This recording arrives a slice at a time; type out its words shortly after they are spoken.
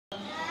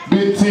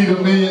Big T, the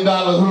 $1 million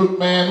hook,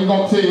 man. We're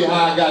gonna tell you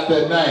how I got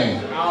that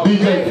name.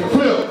 DJ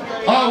Flip.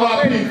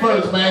 R.I.P.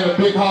 first, man. The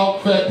Big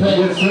Hawk, Fat Pat,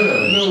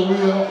 Lil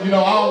Will, you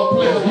know, all the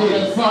players with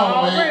that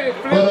song, man.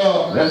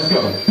 But let's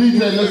go. DJ,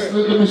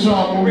 let me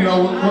show them, you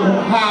know,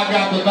 how I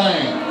got the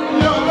name.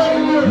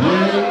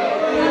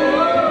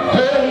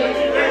 Hey.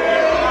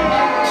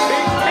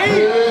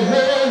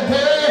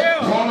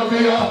 Wanna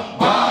be a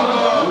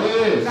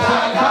baller,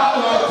 shot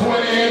collar,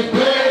 20-inch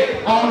blade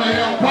on the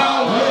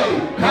Impala.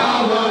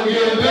 Collar,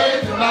 get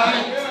late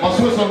tonight. My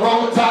Swiss and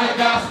roll tight,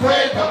 got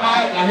sprayed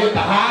tonight. I hit the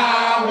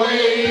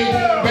highway,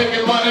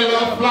 making money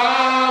to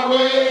fly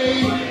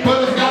away. But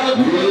it's gotta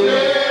be a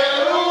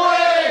better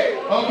way,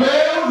 yeah.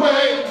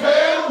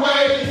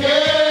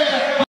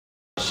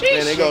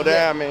 Man, they go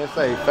down, man,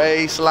 say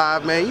Face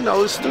Live, man. You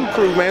know, it's Stu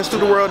Crew, man.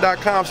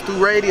 STURadio.com, Stu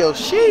Radio.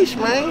 Sheesh,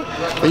 man.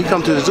 When you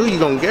come to the zoo, you're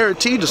gonna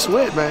guarantee the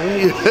sweat,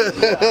 man.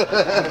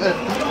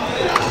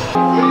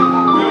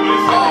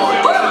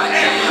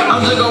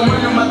 I'm just gonna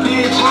run on my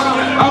bitch.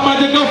 I might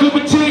just go flip a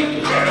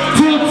chick.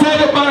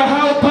 Tilted by the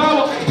higher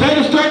power.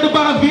 Later straightened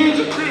by a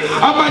vision.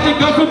 I might just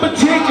go flip a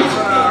ticket.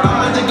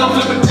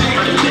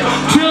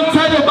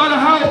 Tilted by the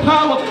higher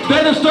power.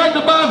 Later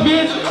straightened by a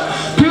vision.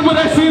 People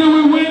that see that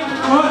we win.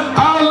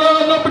 All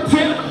love, no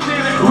pretend.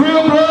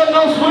 Real blood,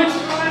 no switch.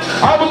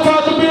 I was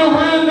taught to be a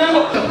real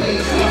nigga.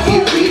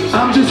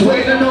 I'm just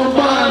waiting on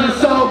mine.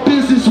 It's all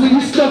business when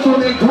you stuck on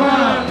that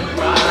grind.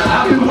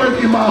 I've been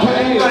working my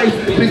whole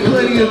life, been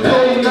plenty of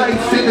cold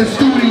nights in the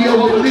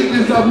studio with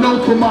leaders I've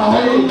known for my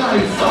whole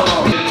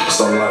life.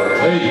 So like,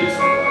 hey,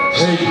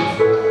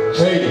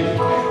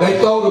 they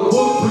throw the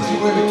book, put you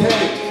in the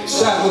cage.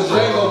 Shot with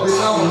Django, bitch,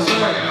 I'm on the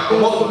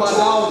train. Most of my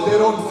dogs, they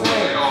don't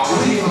understand.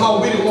 You get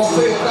caught with it, won't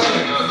say a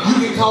thing. You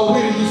get caught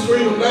with it, you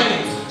scream them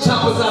names.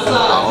 Choppers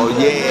outside. Oh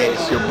yeah,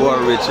 it's your boy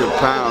Richard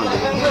Pounding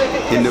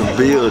in the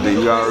building,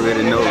 you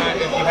already know.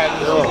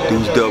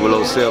 Deuce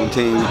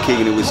 0017, we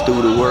kicking it with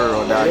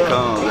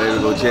STURadio.com. Baby,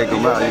 go check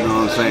them out, you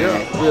know what I'm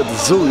saying? We at the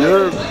zoo, you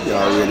heard? You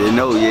already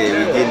know, yeah,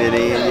 we getting it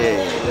in,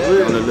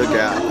 yeah. On the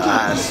lookout,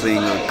 I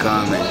single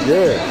coming.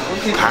 Yeah.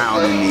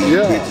 Pounding these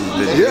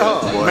bitches.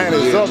 Yeah, man,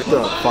 it's up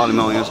there. Follow me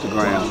on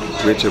Instagram,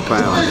 Richard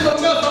Pounding.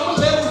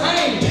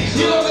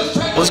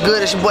 What's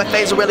good? It's your boy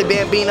Faisarelli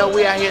Bambino.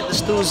 We out here at the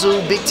Stu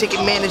Zoo, Big Ticket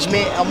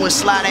Management. I'm with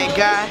Sly That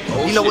Guy.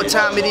 You know what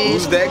time it is.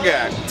 Who's that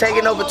guy?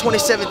 Taking over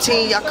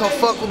 2017. Y'all come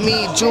fuck with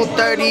me June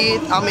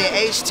 30th. I'm in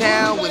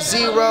H-Town with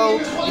Zero.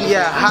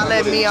 Yeah, holla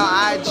at me on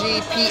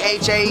IG,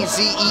 PHAZERELLIE.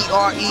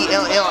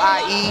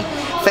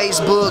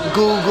 Facebook,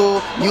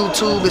 Google,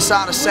 YouTube. It's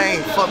all the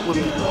same. Fuck with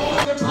me.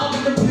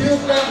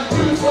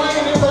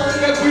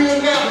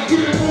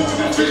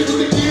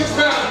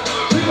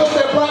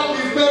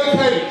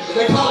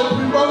 They call it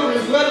pre-rolling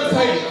is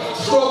meditating.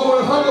 Struggle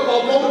and hunger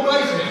about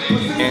motivation.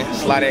 And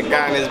Sly That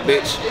Guy in this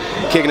bitch.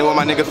 Kicking it with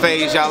my nigga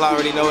FaZe. Y'all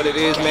already know what it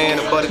is, man.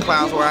 The Butter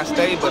Clowns where I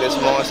stay, but it's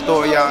more in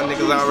store. Y'all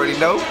niggas already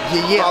know.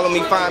 Yeah. Follow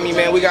me, find me,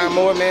 man. We got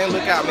more, man.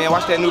 Look out, man.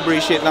 Watch that New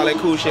Breed shit and all that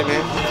cool shit,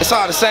 man. It's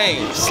all the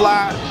same.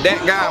 Sly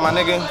That Guy, my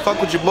nigga.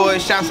 Fuck with your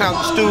boys. Shouts out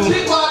to Stu.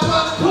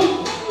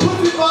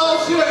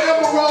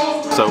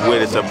 So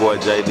with it's your boy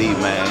JD,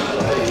 man.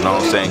 You know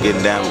what I'm saying?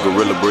 Getting down with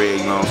Gorilla Bread,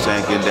 you know what I'm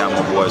saying? Getting down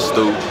with my boy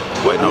Stu.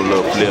 Waiting on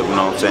Lil Flip, you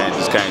know what I'm saying?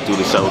 Just came through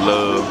to show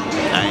love.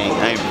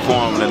 I ain't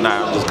performing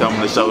tonight, I'm just coming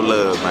to show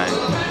love, man.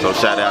 So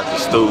shout out to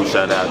Stu,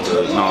 shout out to,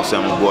 you know what I'm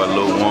saying, my boy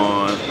Lil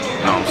One, you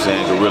know what I'm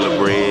saying, Gorilla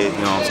Bread, you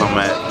know what I'm talking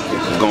about?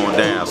 It's going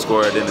down,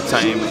 Squared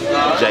Entertainment,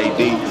 JD,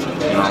 you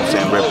know what I'm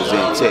saying,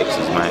 representing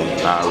Texas, man,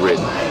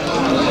 already.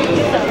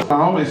 My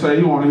homie say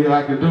he want to hear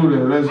I can do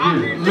that. Let's get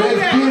it.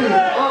 Let's get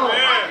it.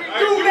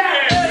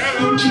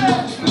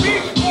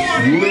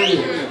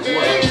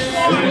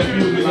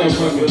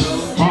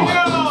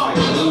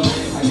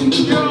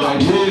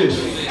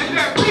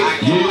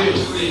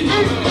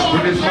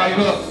 Bring this mic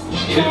up.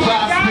 If I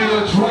spill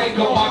drink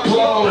on my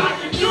clothes,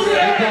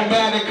 it don't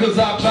matter cause I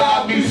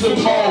buy me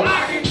some more.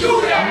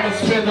 I'ma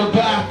spend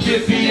about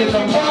 50 in the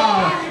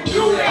mall.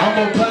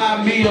 I'ma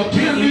buy me a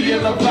Bentley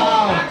in the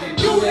pound.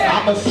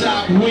 I'ma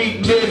stop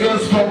weak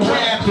niggas from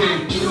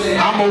rapping.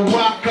 I'ma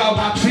rock out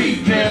my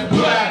teeth and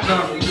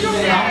platinum.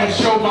 I'ma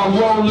show my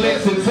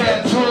Rolex and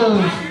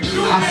tattoos.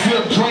 I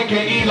sip, drink,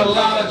 and eat a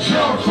lot of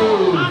junk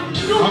food.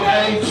 I'm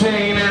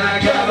 18 and I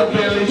got a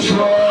belly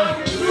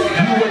truck.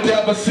 You would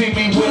never see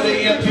me with an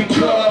empty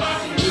cup.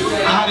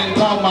 I done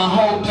bought my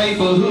whole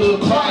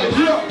neighborhood pipe.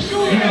 You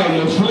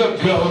know the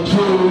flip go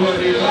through what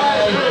he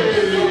like.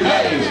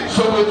 Hey,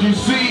 so if you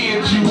see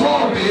it, you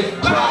want it,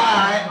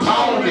 buy it,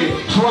 own it,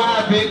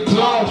 drive it,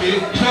 blow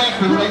it,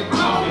 factor it.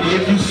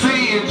 If you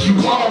see it, you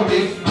want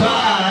it,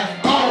 buy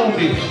it, own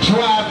it,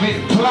 drive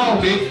it,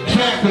 blow it,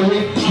 factor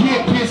it.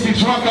 Get pissy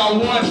drunk on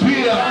one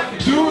beer.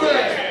 Do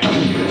that.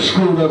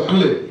 Screwed up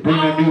clip. Bring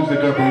that music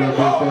up a little bit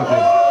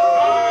further.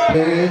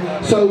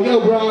 Man. So,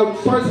 yo, bro,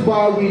 first of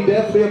all, we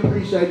definitely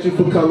appreciate you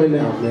for coming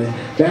out, man.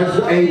 That's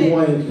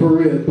A1 for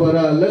real. But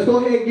let's go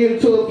ahead and get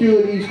into a few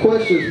of these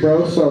questions,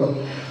 bro. So,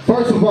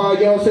 First of all,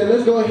 you know what I'm saying,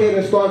 let's go ahead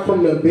and start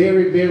from the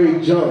very,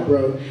 very jump,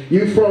 bro.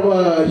 You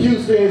from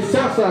Houston,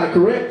 Southside,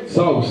 correct?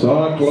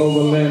 Southside,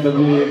 Cloverland to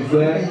be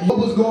exact. What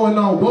was going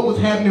on? What was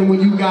happening when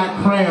you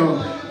got crowned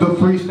the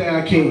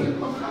Freestyle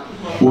King?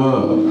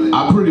 Well,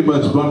 I pretty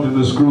much bumped in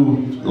the screw,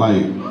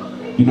 like,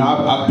 you know,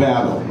 I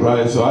battled,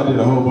 right? So I did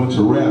a whole bunch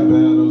of rap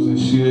battles and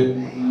shit.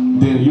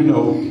 Then, you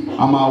know,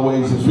 I'm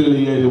always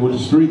affiliated with the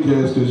street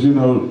cats because, you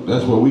know,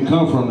 that's where we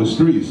come from, the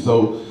streets.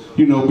 So,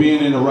 you know,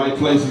 being in the right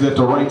places at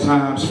the right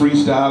times,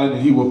 freestyling,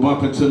 and he would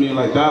bump into me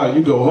like, dawg,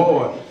 you go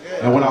hard.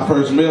 And when I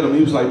first met him,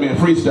 he was like, man,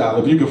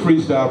 freestyle. If you can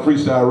freestyle,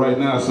 freestyle right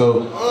now.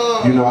 So,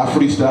 you know, I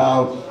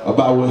freestyled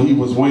about what he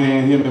was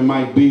wearing, him and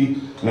Mike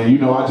B. And, you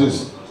know,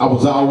 I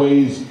was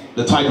always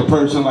the type of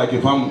person, like,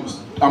 if I'm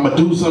gonna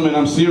do something,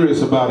 I'm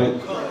serious about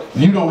it.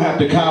 You don't have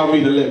to call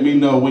me to let me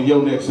know when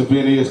your next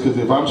event is, because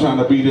if I'm trying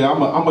to be there, I'm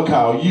gonna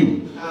call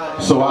you.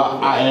 So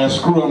I asked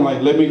Screw, I'm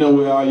like, let me know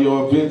where all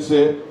your events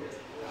at.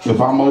 If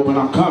I'm open,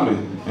 I'm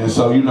coming. And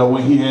so, you know,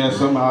 when he has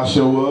something, I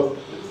show up,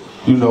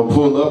 you know,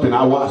 pull up, and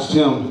I watched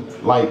him,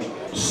 like,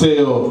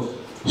 sell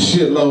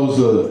shitloads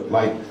of,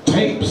 like,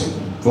 tapes.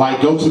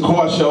 Like, go to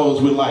car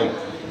shows with, like,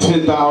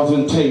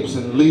 10,000 tapes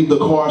and leave the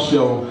car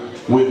show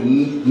with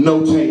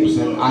no tapes,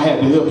 and I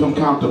had to help him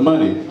count the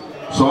money.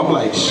 So I'm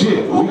like,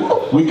 shit,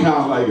 we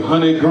count like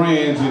 100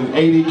 grands and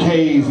 80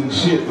 Ks and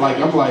shit. Like,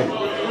 I'm like,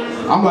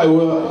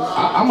 well,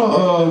 I'm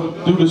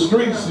gonna do the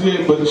streets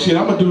shit, but shit,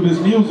 I'm gonna do this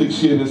music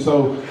shit. And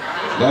so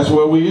that's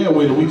where we at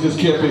with it. We just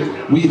kept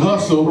it, we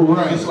hustle,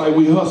 right? It's like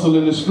we hustle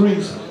in the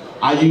streets.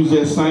 I use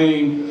that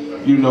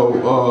same, you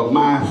know,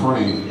 mind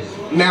frame.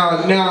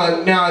 Now,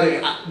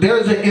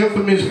 there's an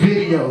infamous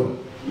video.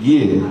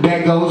 Yeah.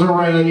 That goes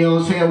around, you know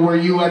what I'm saying, where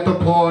you at the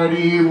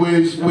party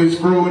with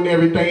Screw and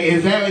everything.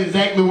 Is that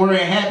exactly where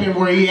it happened,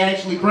 where he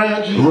actually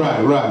crowned you?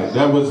 Right.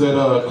 That was at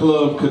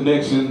Club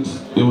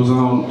Connections. It was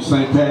on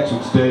St.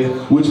 Patrick's Day,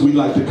 which we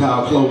like to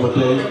call Clover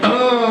Day.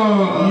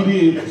 He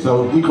did.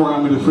 So he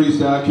crowned me the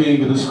Freestyle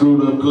King of the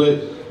Screwed Up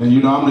Clique. And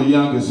you know, I'm the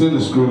youngest in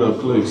the Screwed Up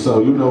Clique. So,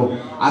 you know,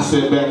 I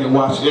sat back and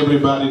watched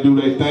everybody do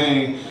their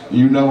thing,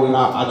 you know, and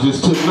I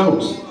just took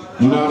notes.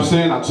 You know what I'm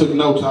saying? I took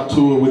notes. I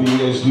toured with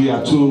ESG.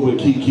 I toured with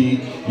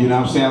Kiki. You know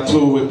what I'm saying? I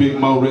toured with Big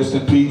Mo, rest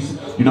in peace.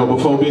 You know,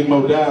 before Big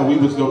Mo died, we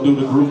was gonna do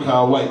the group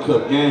called White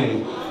Cup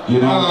Gang. You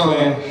know what I'm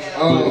saying?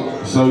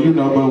 But, so, you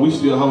know, but we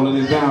still holding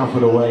it down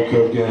for the White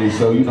Cup Gang.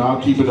 So, you know,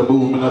 I'm keeping the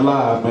movement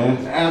alive, man.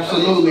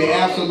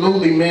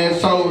 Absolutely, man.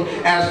 So,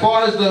 as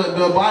far as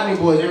the Botany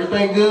Boys,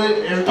 everything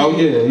good? Everything? Oh,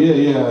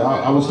 yeah.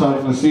 I was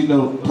talking to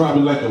C-No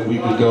probably like a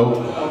week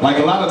ago. Like,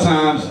 a lot of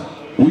times,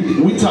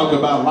 we talk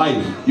about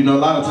life. You know, a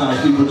lot of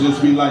times people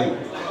just be like,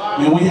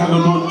 man, when y'all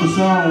gonna do a new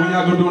song? When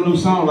y'all gonna do a new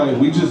song? Like,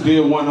 we just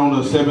did one on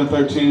the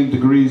 713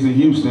 degrees in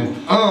Houston.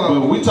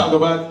 But we talk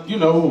about, you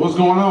know, what's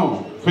going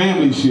on.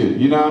 Family shit,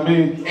 you know what I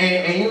mean?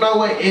 And you know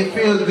what? It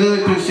feels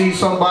good to see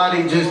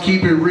somebody just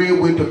keep it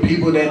real with the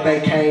people that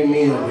they came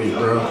in with,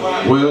 bro.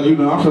 Well, you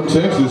know, I'm from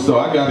Texas, so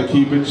I gotta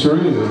keep it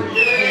real.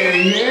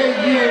 Yeah.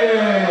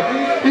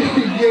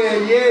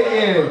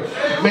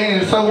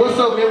 Man, so what's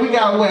up, man? We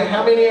got what?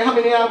 How many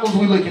albums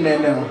we looking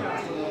at now?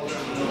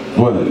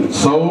 What?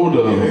 Sold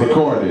or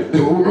recorded?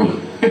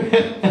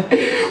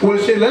 Well,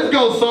 shit, let's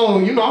go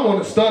sold. You know, I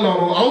want to stun on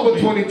them. Over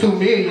 22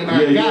 million.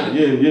 I got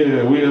it.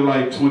 Yeah. We're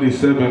like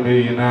 27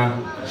 million now.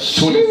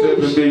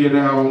 27 million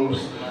albums.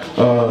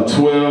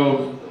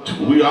 12.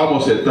 We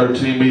almost at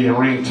 13 million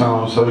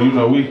ringtones. So you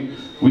know,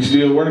 we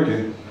still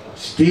working.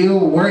 Still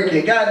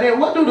working. Goddamn,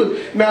 what I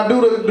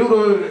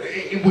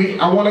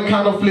want to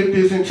kind of flip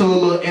this into a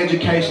little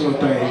educational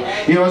thing.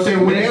 You know what I'm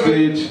saying?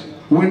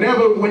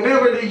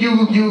 Whenever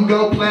you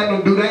go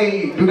platinum, do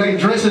they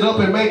dress it up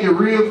and make it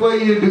real for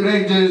you? Do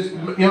they just, you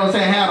know what I'm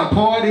saying, have a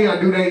party,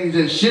 or do they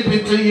just ship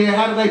it to you?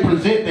 How do they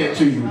present that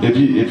to you?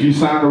 If you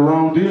sign the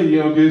wrong deal, you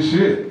don't get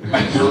shit.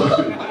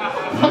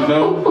 You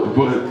know,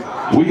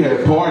 but we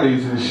had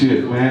parties and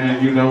shit,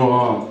 man. You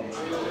know,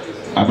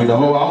 I mean, the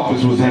whole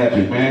office was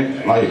happy,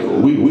 man. Like,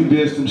 we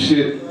did some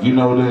shit, you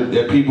know,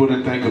 that people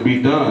didn't think could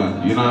be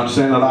done. You know what I'm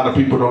saying? A lot of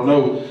people don't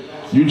know.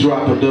 You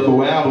drop a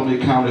double album,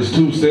 it counts as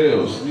 2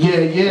 sales.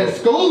 Yeah.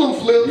 School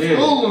them, Flip. Yeah.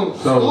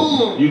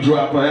 School them. You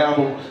drop an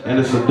album and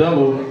it's a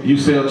double, you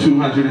sell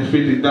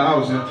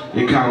 250,000,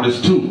 it counts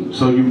as 2.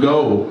 So you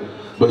go.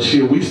 But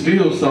shit, we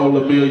still sold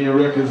 1 million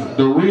records,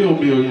 the real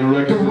million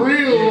records. The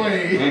real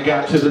way. And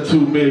got to the 2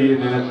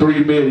 million and the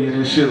 3 million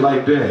and shit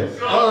like that.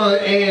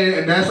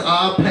 And that's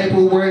all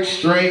paperwork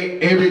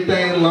straight,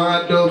 everything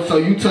lined up, so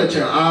you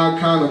touching all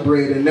kind of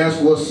bread, and that's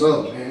what's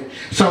up, man.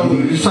 So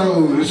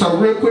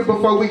real quick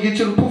before we get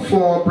you to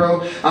perform,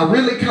 bro, I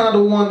really kind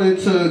of wanted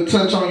to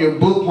touch on your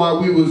book while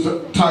we was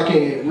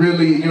talking,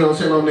 really, you know what I'm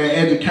saying, on that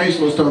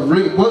educational stuff.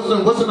 Really, what's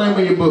the name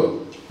of your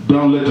book?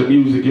 Don't let the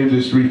music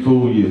industry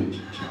fool you.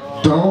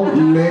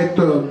 Don't let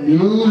the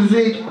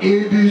music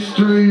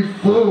industry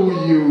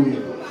fool you.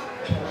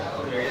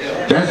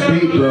 That's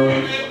deep, bro.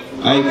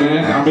 Hey,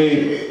 man, I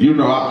mean, you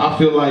know, I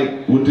feel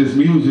like with this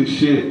music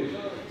shit,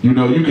 You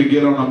know, you can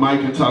get on a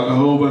mic and talk a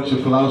whole bunch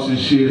of floss and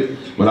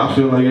shit, but I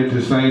feel like at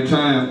the same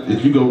time,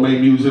 if you go make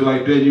music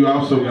like that, you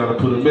also gotta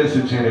put a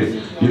message in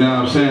it. You know what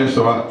I'm saying?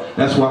 So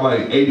that's why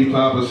like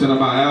 85% of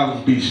my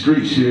albums be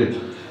street shit.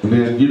 And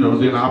then, you know,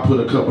 then I put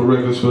a couple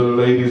records for the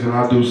ladies and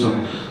I do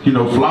some, you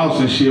know, floss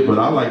and shit, but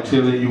I like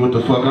telling you what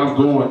the fuck I'm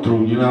going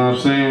through, you know what I'm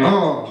saying?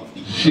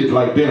 Shit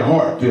like that,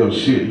 heartfelt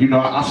shit. You know,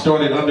 I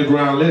started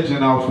Underground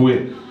Legend off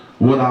with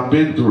what I've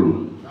been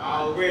through.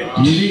 I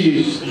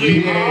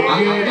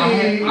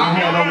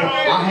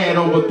had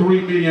over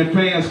 3 million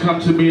fans come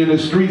to me in the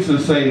streets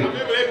and say,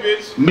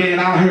 man,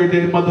 I heard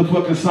that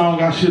motherfucking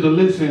song, I should have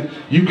listened.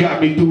 You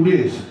got me through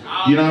this.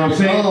 You know what I'm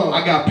saying?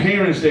 I got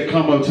parents that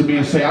come up to me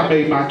and say, I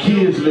made my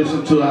kids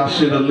listen to I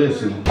should have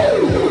listened.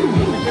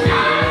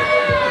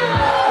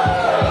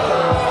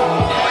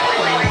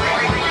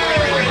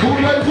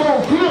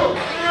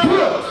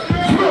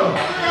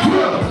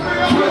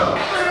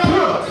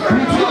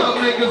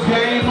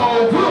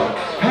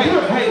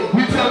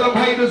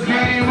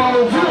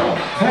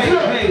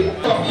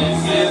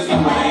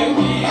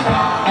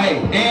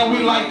 And we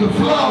like to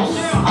floss.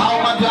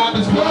 All my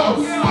diamonds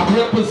glows. I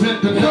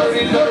represent the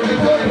dirty.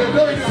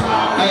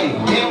 Hey,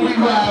 and we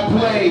ride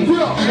blade.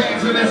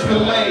 Tracks and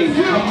Escalade.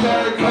 I'm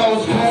third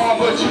coast born,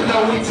 but you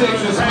know we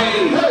Texas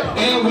made.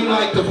 And we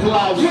like to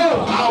floss.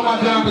 All my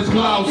diamonds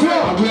glows.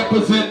 I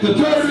represent the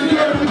dirty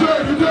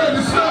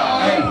style.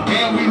 Hey,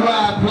 and we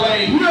ride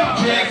blade.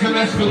 Tracks and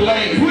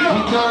Escalade.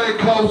 I'm third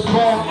coast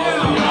born.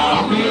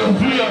 I'm Lil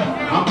Flip.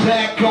 I'm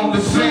back on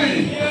the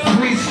scene.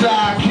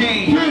 Freestyle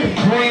king.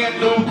 Brand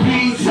new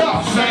beats,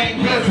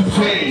 same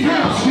recipe.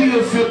 I'm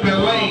still sipping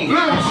lane.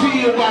 I'm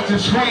still watching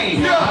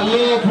screen. I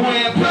love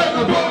wearing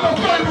platinum, but my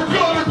favorite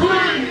color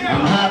green.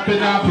 I'm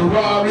hopping out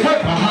Ferrari.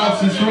 My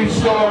house is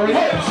 3-story.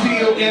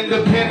 Still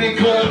independent,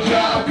 club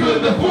job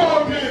couldn't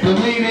afford me. The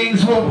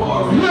meetings were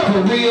boring.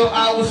 For real,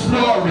 I was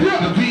snoring.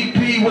 The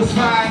VP was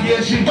fine,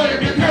 yeah, she made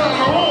me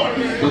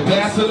but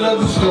that's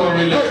another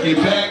story. Let's get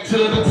back to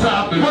the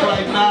topic.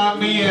 Right now,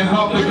 me and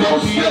her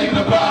negotiating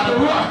about it.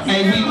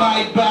 And we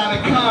might buy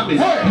the comment.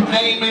 You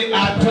name it,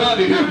 I done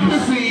it. You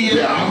see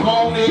it, I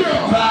want it,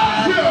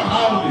 buy it,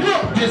 own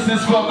it. This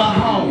is for my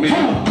homie,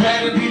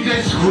 Daddy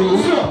DJ Screw.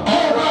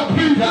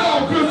 R.I.P.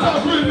 dog, cause I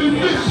really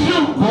miss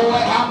you. Boy,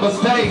 I'ma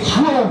stay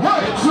true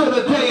until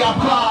the day I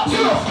fly.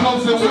 East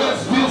Coast and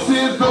West, this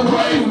is the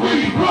way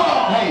we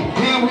roll. Hey,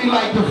 and we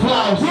like to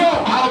floss.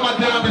 All my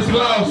diamonds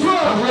glows.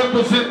 I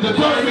represent the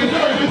dirty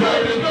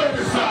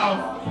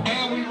South.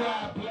 And we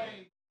ride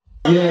blade.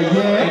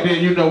 Yeah. And then,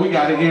 you know, we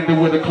gotta end it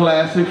with a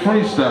classic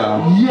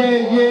freestyle.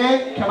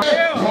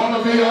 Yeah.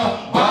 Wanna be a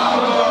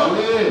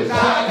baller,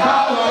 shot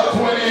collar,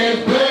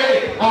 20-inch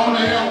big on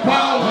the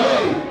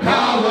Impala.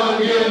 Collar,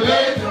 get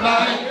late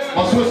tonight.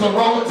 My Swiss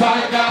roll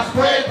tight, got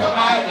sprayed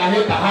tonight. I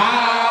hit the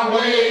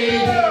highway,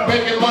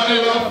 making money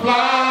the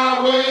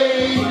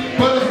flyway,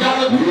 but it's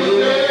gotta be a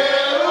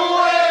better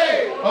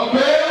way,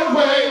 yeah.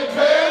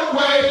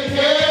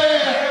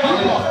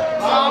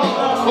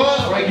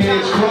 Right here,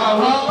 it's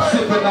crowd,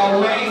 sipping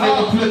on lane,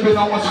 nigga flipping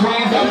on my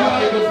screen. Got my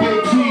nigga Big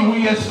T,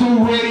 we at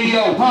STU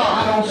Radio.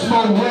 I don't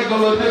smoke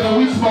regular, nigga,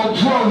 we smoke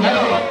drum.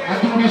 I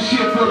do this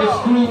shit for the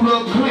screwed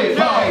up clip.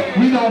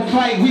 We don't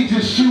fight, we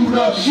just shoot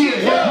up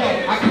shit.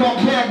 I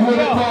come back with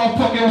a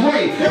motherfucking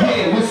weight.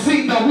 Yeah, with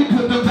C-No, we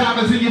put them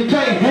diamonds in your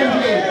face.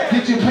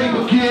 Get your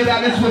paper, get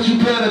out, that's what you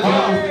better do.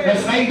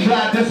 That's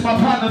A-Drive, that's my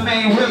partner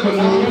named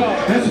Revenue.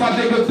 That's my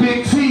nigga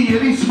Big T,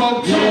 and he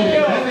smoke too.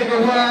 That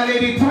nigga ride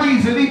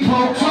 83s and he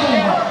poke too.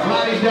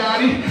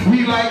 Lottie-dottie,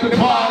 we like to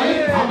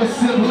party. I'm a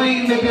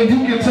sibling, nigga, you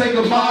can take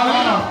a bottle.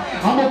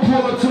 I'ma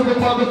pull up to the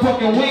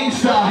motherfucking wing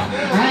stop.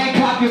 I ain't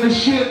cocking the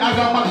shit, I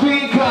got my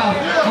green card.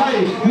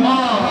 Hey,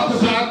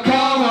 shot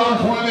collar,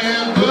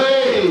 20-inch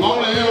blade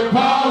on the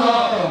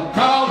Impala.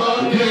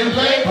 Collar, get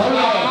late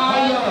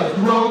tonight.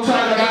 Roll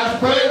tight, I got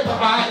sprayed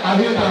tonight. I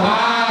hit the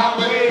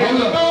highway. I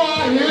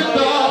hit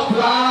the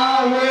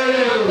flyway.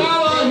 I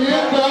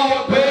hit the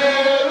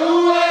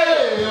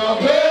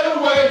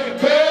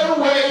better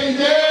way,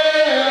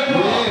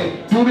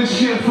 yeah. Do this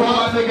shit for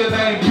my nigga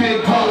named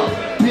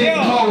Big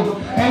Ho,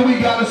 and we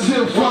got a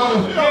sip photo.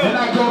 And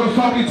I go to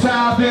Funky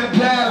Town, then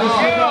Dallas.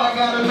 I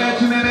got a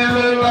mansion and it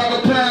look like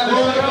a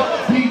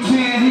palace.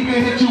 P10, he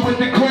can hit you with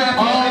the crap.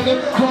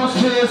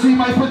 Crosshairs, he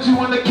might put you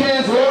in the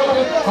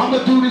casket. I'ma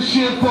do this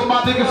shit for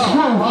my nigga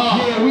Screw.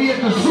 Yeah, we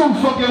at the zoo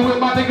fucking with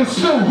my nigga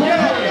Stu.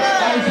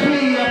 Ice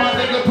B and my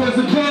nigga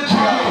Presidential. I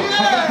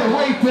got the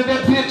rape and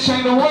that bitch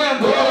ain't around.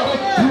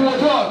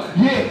 Pulled up,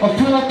 yeah, a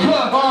full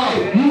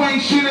cut. You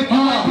ain't shit if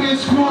you ain't been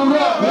screwed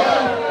up.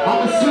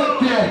 I'ma sit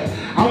there,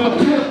 I'ma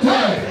pimp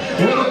that.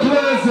 Where the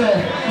players at?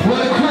 Where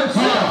the Crips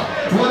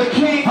at? Where the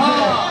Kings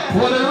at?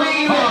 Where the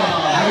lean at?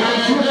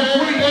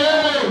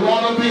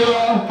 Wanna be a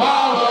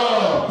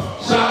baller,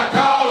 shot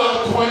collar,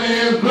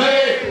 20-inch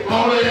blade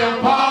on the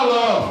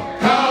Impala.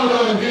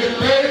 Collar, get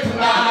late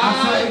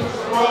tonight.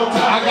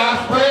 I got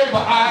sprayed,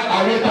 but I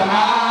hit the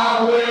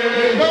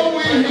highway. No,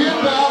 we hit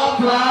the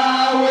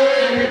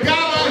flyway.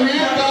 Gotta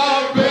hit the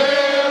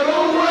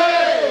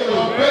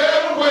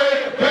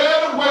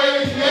better way,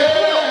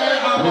 yeah.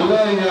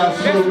 out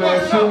STU,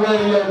 man. STU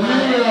Radio,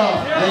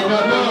 man. Ain't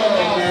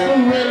nothing.